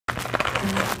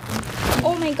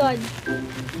Oh my god.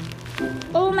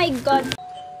 Oh my god.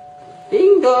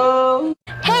 Bingo!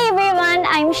 Hey everyone,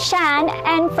 I'm Shan,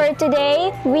 and for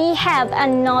today we have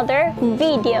another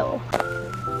video.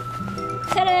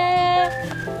 Ta-da!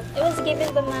 It was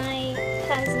given by my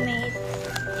classmate.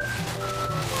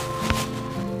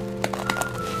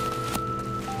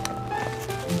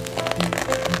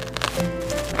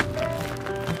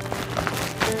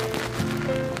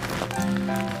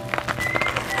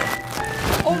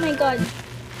 Oh my god.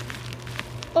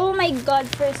 Oh my god,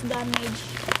 first damage.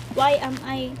 Why am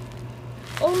I...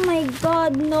 Oh my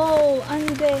god, no!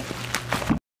 Ande.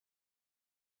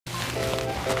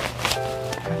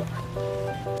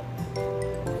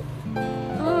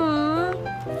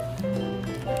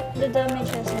 The damage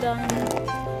has done.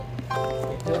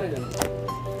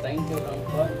 Thank you,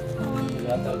 Uncle.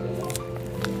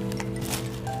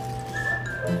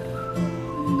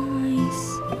 Nice.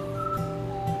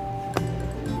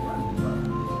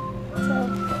 So,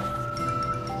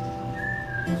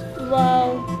 wow.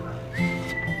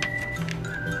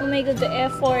 Oh my god, the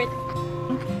effort.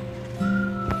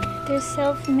 Their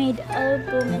self-made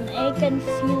album and I can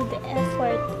feel the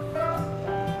effort.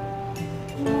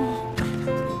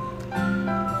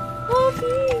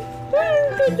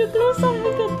 The close up,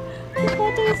 look at the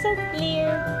photo is so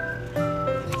clear.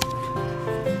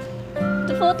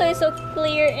 The photo is so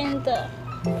clear and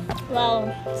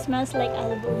wow, smells like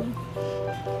album.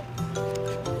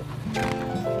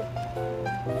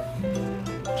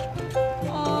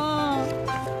 Oh,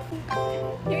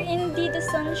 you're indeed the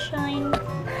sunshine.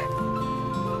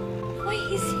 Why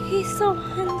is he so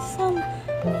handsome?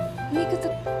 Look at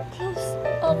the close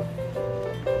up.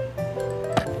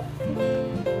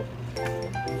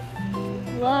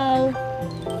 Wow.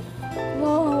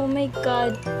 Whoa, oh my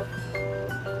god.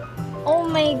 Oh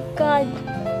my god.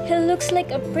 He looks like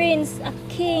a prince, a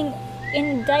king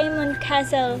in Diamond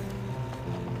Castle.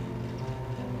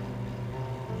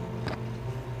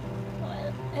 Well,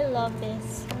 I love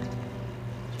this.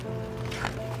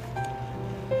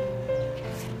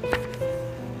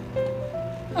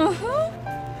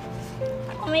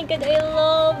 Oh my god, I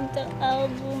love the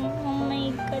album. Oh my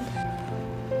god.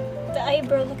 The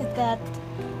eyebrow, look at that.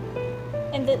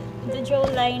 And the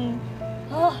jawline.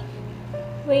 Oh,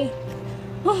 wait.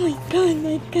 Oh my god,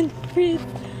 I can't breathe.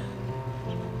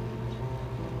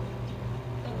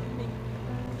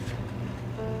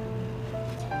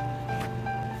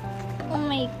 Oh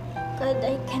my god,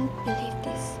 I can't believe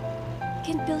this. I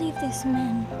can't believe this,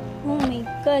 man. Oh my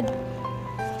god.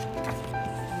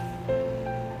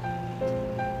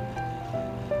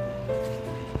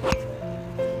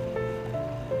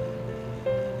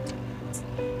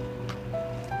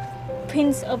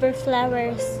 Prince over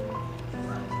flowers.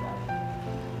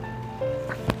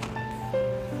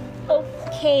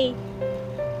 Okay.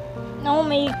 Oh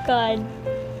my god.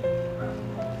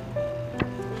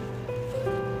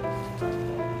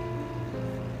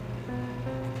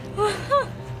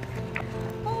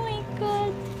 Oh my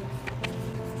god.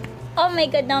 Oh my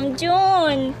god,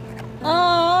 Namjoon.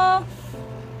 Oh.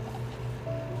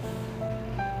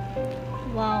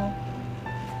 Wow.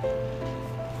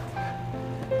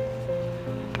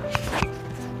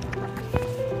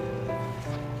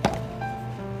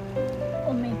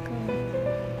 Oh my god.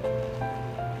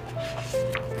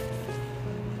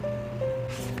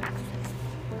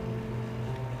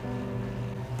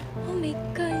 Oh my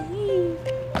god.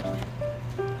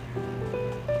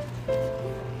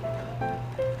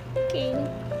 Okay.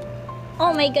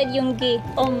 Oh my god, Yoongi.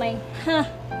 Oh my. Huh.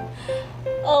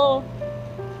 Oh.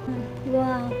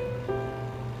 Wow.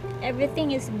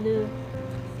 Everything is blue.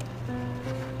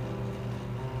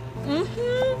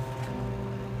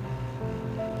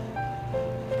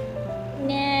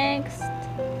 Next.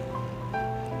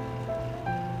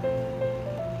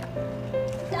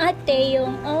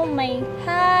 Taeyong. Oh my.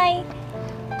 Hi.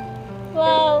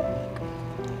 Wow.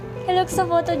 He looks so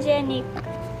photogenic.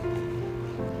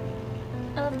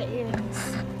 I love the earrings.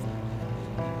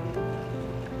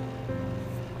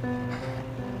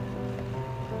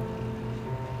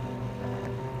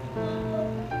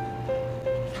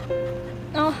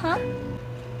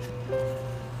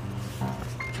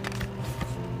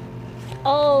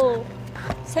 Oh.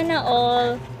 Sana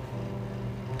all.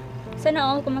 Sana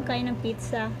all kumakain ng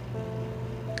pizza.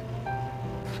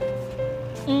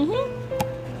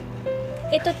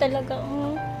 Ito talaga,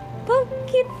 oh.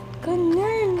 Bakit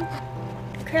ganun?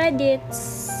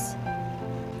 Credits.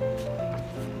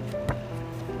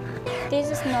 This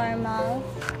is normal.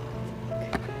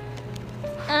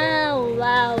 Oh,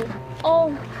 wow.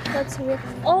 Oh, that's weird.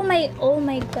 Oh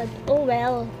my god. Oh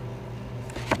well.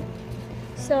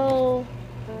 So,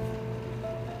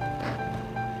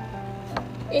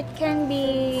 It can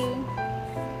be,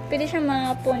 pwede siya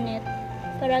mapunit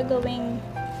para gawing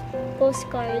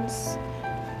postcards.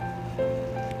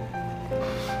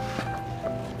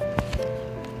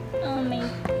 Oh my,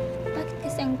 bakit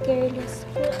kasi ang careless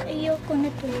ko? Ayoko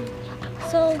na to.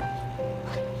 So,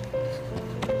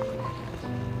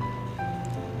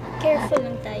 careful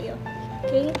lang tayo.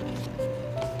 Okay?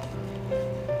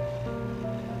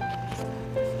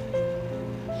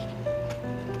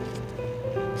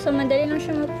 So, madali lang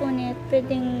siya mapunit.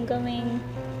 Pwedeng gawing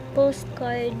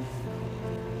postcard.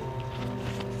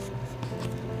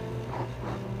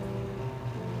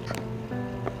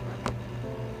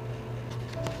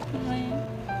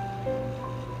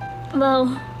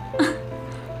 Wow.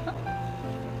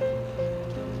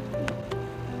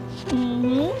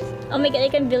 Oh my god, I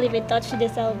can't believe I touched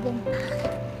this album.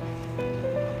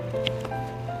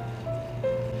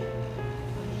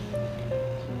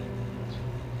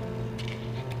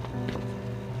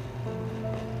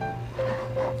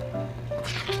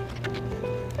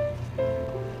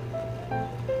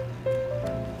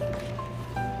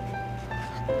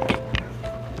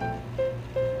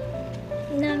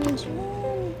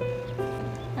 Namjoon.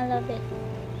 I love it.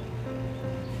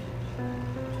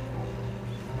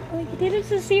 Oh my god, they look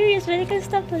so serious, but I can't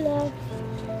stop to laugh.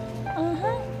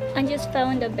 I just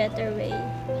found a better way.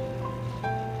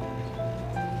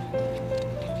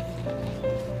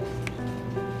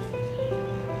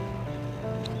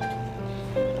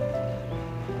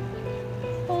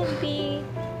 Hobby.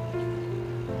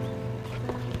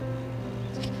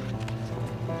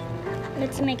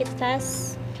 Let's make it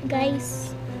fast,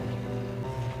 guys.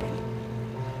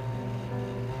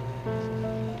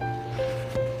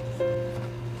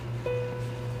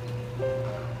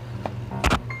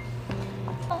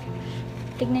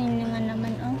 Tignan nyo nga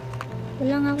naman, oh.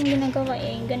 Wala nga akong ginagawa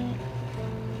eh.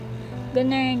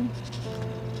 Ganern.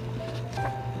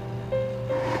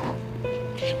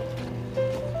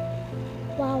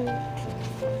 Wow.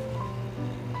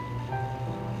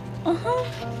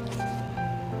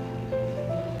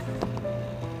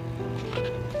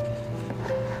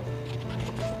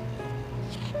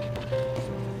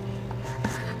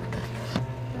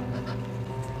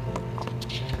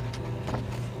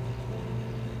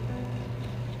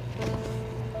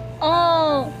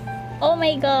 Oh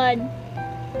my god.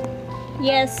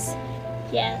 Yes.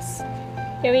 Yes.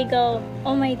 Here we go.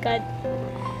 Oh my god.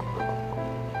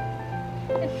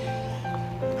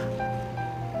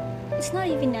 It's not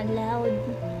even allowed,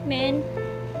 man.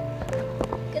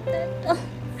 Look at that. Oh.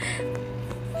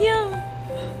 Yeah.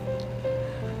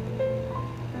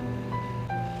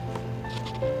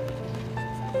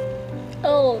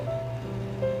 Oh.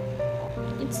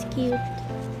 It's cute.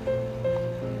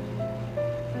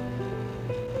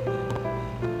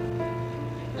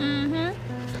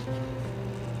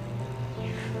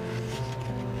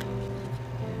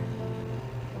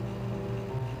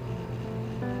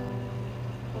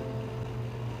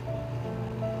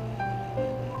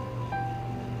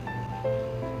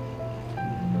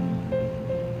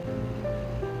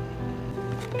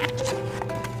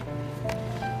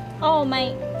 Oh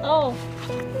my, oh,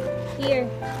 here,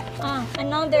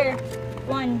 another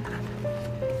one.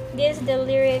 This is the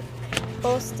lyric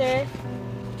poster.